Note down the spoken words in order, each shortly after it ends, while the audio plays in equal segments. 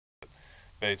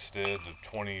Bates did, the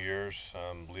 20 years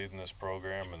leading this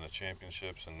program and the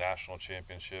championships and national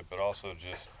championship, but also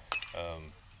just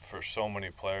for so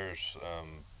many players,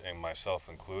 and myself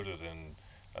included, in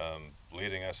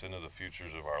leading us into the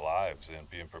futures of our lives and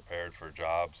being prepared for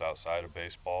jobs outside of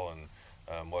baseball,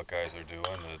 and what guys are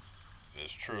doing. It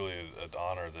is truly an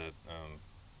honor that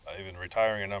even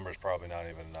retiring a number is probably not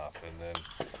even enough. And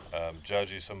then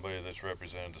judging somebody that's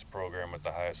represented this program at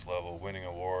the highest level, winning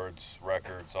awards,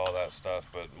 records, all that stuff,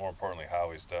 but more importantly, how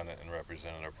he's done it and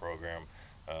represented our program.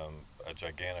 A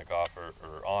gigantic offer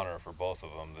or honor for both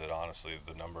of them that honestly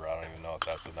the number, I don't even know if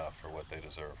that's enough for what they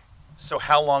deserve. So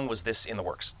how long was this in the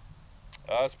works?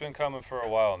 It's been coming for a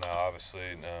while now.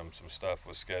 Obviously, some stuff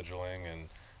with scheduling and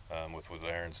with what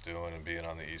Aaron's doing and being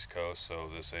on the East Coast, so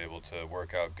this able to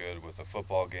work out good with a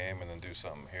football game and then do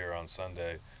something here on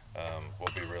Sunday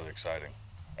will be really exciting.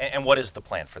 And what is the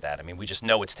plan for that? I mean, we just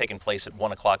know it's taking place at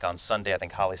 1 o'clock on Sunday. I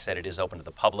think Holly said it is open to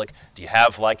the public. Do you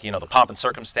have, like, the pomp and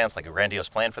circumstance, like a grandiose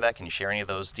plan for that? Can you share any of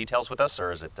those details with us,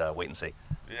 or is it wait and see?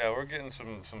 Yeah, we're getting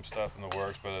some stuff in the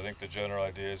works, but I think the general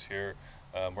idea is here.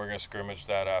 We're going to scrimmage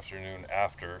that afternoon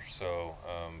after, so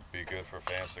be good for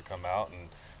fans to come out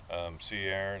and see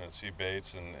Aaron and see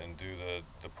Bates and do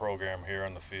the program here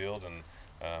on the field, and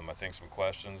I think some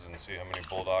questions and see how many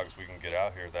Bulldogs we can get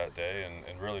out here that day,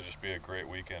 and really just be a great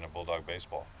weekend of Bulldog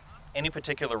baseball. Any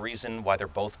particular reason why they're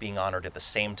both being honored at the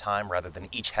same time rather than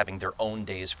each having their own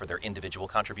days for their individual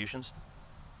contributions?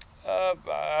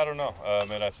 I don't know.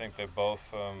 I think they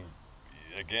both,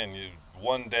 again,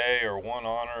 one day or one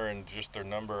honor and just their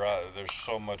number, there's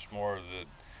so much more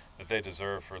that they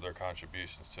deserve for their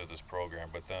contributions to this program.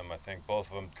 But I think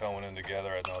both of them coming in together,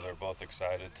 I know they're both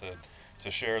excited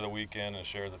to share the weekend and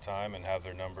share the time and have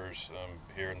their numbers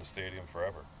here in the stadium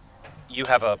forever. You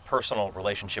have a personal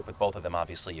relationship with both of them,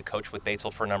 obviously. You coached with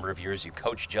Batesole for a number of years. You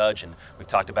coached Judge, and we've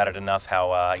talked about it enough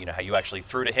how how you actually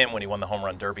threw to him when he won the home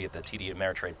run derby at the TD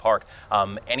Ameritrade Park.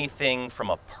 Anything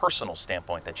from a personal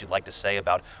standpoint that you'd like to say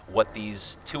about what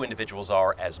these two individuals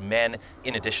are as men,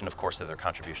 in addition, of course, to their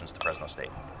contributions to Fresno State?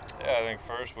 Yeah, I think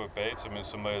first with Bates,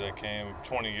 somebody that came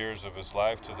 20 years of his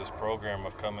life to this program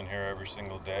of coming here every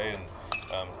single day and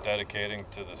dedicating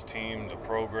to this team, the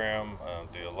program,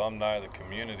 the alumni, the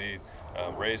community,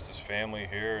 raised his family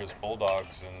here as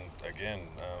Bulldogs, and again,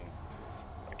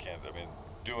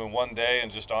 doing one day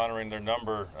and just honoring their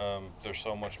number, there's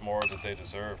so much more that they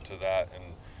deserve to that.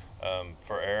 And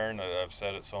for Aaron, I've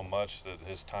said it so much that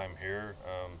his time here,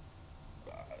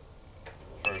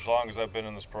 for as long as I've been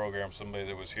in this program, somebody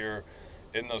that was here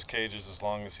in those cages as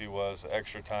long as he was,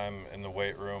 extra time in the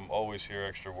weight room, always here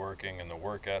extra working, and the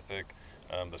work ethic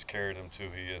that's carried him to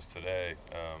who he is today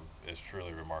is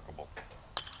truly remarkable.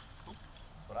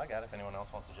 That's what I got, if anyone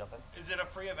else wants to jump in. Is it a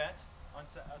free event on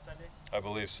Sunday? I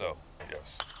believe so,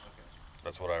 yes. Okay.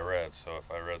 That's what I read, so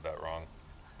if I read that wrong.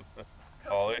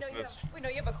 Holly? We know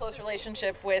you have a close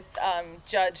relationship with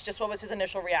Judge. Just what was his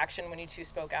initial reaction when you two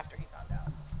spoke after he found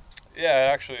out?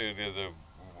 Yeah, actually,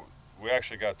 we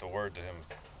actually got the word to him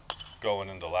going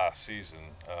into last season,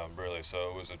 really. So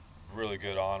it was a really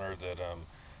good honor that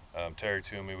Terry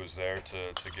Toomey was there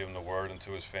to give him the word and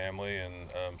to his family, and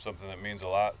something that means a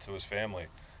lot to his family,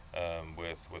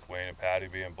 with Wayne and Patty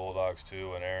being Bulldogs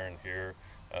too, and Aaron here.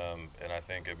 And I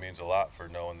think it means a lot for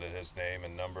knowing that his name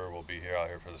and number will be here out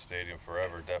here for the stadium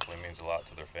forever. Definitely means a lot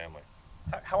to their family.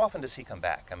 How often does he come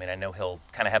back? I mean, I know he'll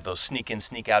kind of have those sneak-in,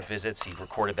 sneak-out visits. He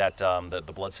recorded that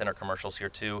the Blood Center commercials here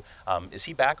too. Is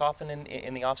he back often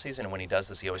in the off-season? And when he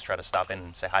does he always try to stop in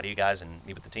and say hi to you guys and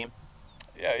meet with the team?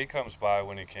 Yeah, he comes by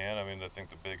when he can. I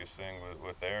think the biggest thing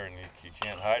with Aaron, he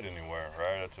can't hide anywhere,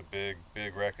 right? That's a big,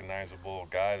 recognizable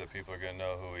guy that people are going to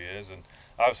know who he is. And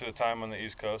obviously the time on the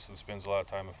East Coast, and spends a lot of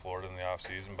time in Florida in the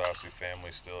off-season, but obviously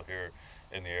family's still here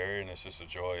in the area, and it's just a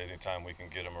joy. Anytime we can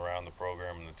get him around the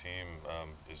program and the team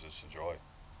is just a joy.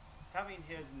 Having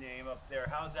his name up there,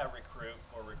 how's that recruitment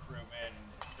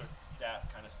and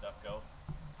that kind of stuff go?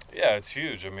 Yeah, it's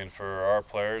huge. For our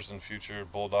players and future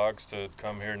Bulldogs to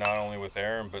come here, not only with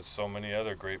Aaron, but so many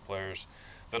other great players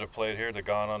that have played here, that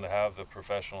gone on to have the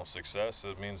professional success,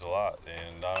 it means a lot.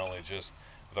 And not only just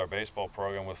with our baseball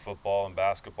program, with football and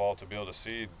basketball, to be able to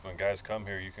see when guys come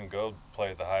here, you can go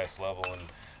play at the highest level and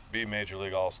be Major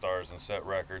League All-Stars and set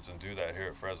records and do that here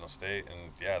at Fresno State.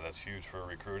 And yeah, that's huge for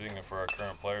recruiting and for our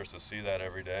current players to see that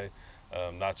every day.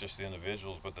 Not just the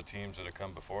individuals, but the teams that have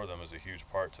come before them is a huge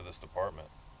part to this department.